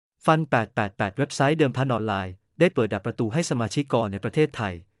Fun88 เว็บไซต์เดิมพันออนไลน์ได้เปิดประตูให้สมาชิกในประเทศไท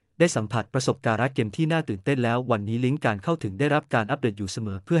ยได้สัมผัสประสบการณ์เกมที่น่าตื่นเต้นแล้ววันนี้ลิงก์การเข้าถึงได้รับการอัปเดตอยู่เสม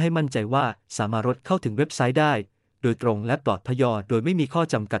อเพื่อให้มั่นใจว่าสามารถเข้าถึงเว็บไซต์ได้โดยตรงและปลอดภัยโดยไม่มีข้อ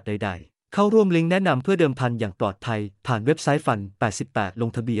จำกัดใดๆเข้าร่วมลิงก์แนะนำเพื่อเดิมพันอย่างปลอดภัยผ่านเว็บไซต์ Fun88 ลง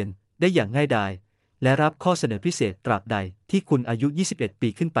ทะเบียนได้อย่างง่ายดายและรับข้อเสนอพิเศษตราบใดที่คุณอายุ 21 ปี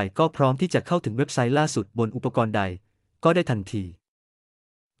ขึ้นไปก็พร้อมที่จะเข้าถึงเว็บไซต์ล่าสุดบนอุปกรณ์ใดก็ได้ทันที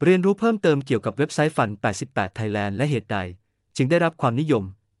เรียนรู้เพิ่มเติมเกี่ยวกับเว็บไซต์ Fun88 Thailand และเหตุใดจึงได้รับความนิยม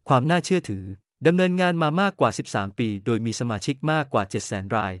ความน่าเชื่อถือดำเนินงานมามากกว่า 13 ปีโดยมีสมาชิกมากกว่า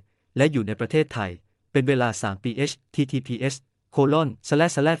 700,000 รายและอยู่ในประเทศไทยเป็นเวลา 3 ปี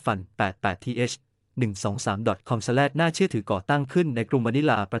https://fun88th123.com/ น่าเชื่อถือก่อตั้งขึ้นในกรุงมะนิ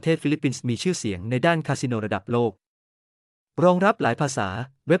ลาประเทศฟิลิปปินส์มีชื่อเสียงในด้านคาสิโนระดับโลกรองรับหลายภาษา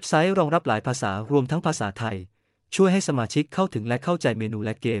เว็บไซต์รองรับหลายภาษารวมทั้งภาษาไทยช่วยให้สมาชิกเข้าถึงและเข้าใจเมนูแล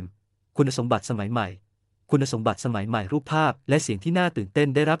ะเกมคุณสมบัติสมัยใหม่รูปภาพและเสียงที่น่าตื่นเต้น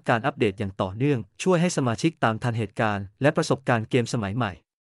ได้รับการอัปเดตอย่างต่อเนื่องช่วยให้สมาชิกตามทันเหตุการณ์และประสบการณ์เกมสมัยใหม่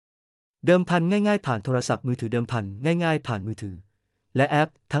เดิมพันง่ายๆผ่านโทรศัพท์มือถือเดิมพันง่ายๆผ่านมือถือและแอป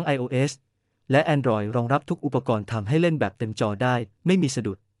ทั้ง iOS และ Android รองรับทุกอุปกรณ์ทำให้เล่นแบบเต็มจอได้ไม่มีสะ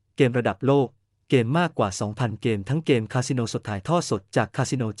ดุดเกมระดับโลกเกมมากกว่า 2,000 เกมทั้งเกมคาสิโนสดถ่ายทอดสดจากคา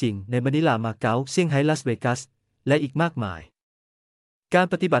สิโนจริงในมะนิลามาเก๊าเซี่ยงไฮ้ลาสเวกัสและอีกมากมายการ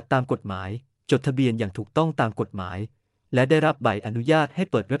ปฏิบัติตามกฎหมายจดทะเบียนอย่างถูกต้องตามกฎหมายและได้รับใบอนุญาตให้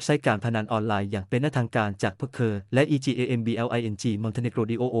เปิดเว็บไซต์การพนันออนไลน์อย่างเป็นทางการจากพเคและ EGAMBLING Montenegro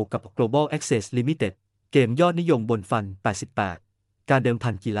DOO กับ Global Access Limited เกมยอดนิยมบนFun88การเดิม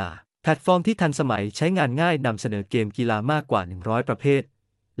พันกีฬาแพลตฟอร์มที่ทันสมัยใช้งานง่ายนำเสนอเกมกีฬามากกว่า 100 ประเภท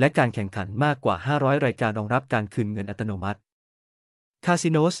และการแข่งขันมากกว่า 500 รายการรองรับการคืนเงินอัตโนมัติคา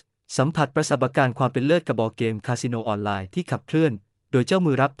สิโนสสัมผัสประสบการณ์ความเป็นเลิศกับบอร์ดเกมคาสิโนออนไลน์ที่ขับเคลื่อนโดยเจ้า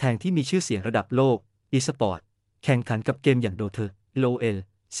มือรับแทงที่มีชื่อเสียงระดับโลก e-sport แข่งขันกับเกมอย่าง Dota, LoL,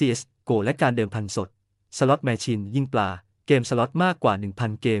 CS:GO และการเดิมพันสดสล็อตแมชชีนยิงปลาเกมสล็อตมากกว่า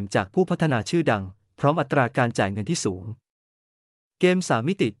 1,000 เกมจากผู้พัฒนาชื่อดังพร้อมอัตราการจ่ายเงินที่สูงเกม 3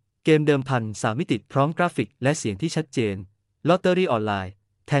 มิติเกมเดิมพัน 3 มิติพร้อมกราฟิกและเสียงที่ชัดเจนลอตเตอรี่ออนไลน์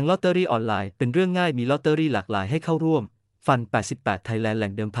แทงลอตเตอรี่ออนไลน์เป็นเรื่องง่ายมีลอตเตอรี่หลากหลายให้เข้าร่วมFun88 Thailand แหล่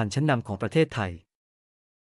งเดิมพันชั้นนำของประเทศไทย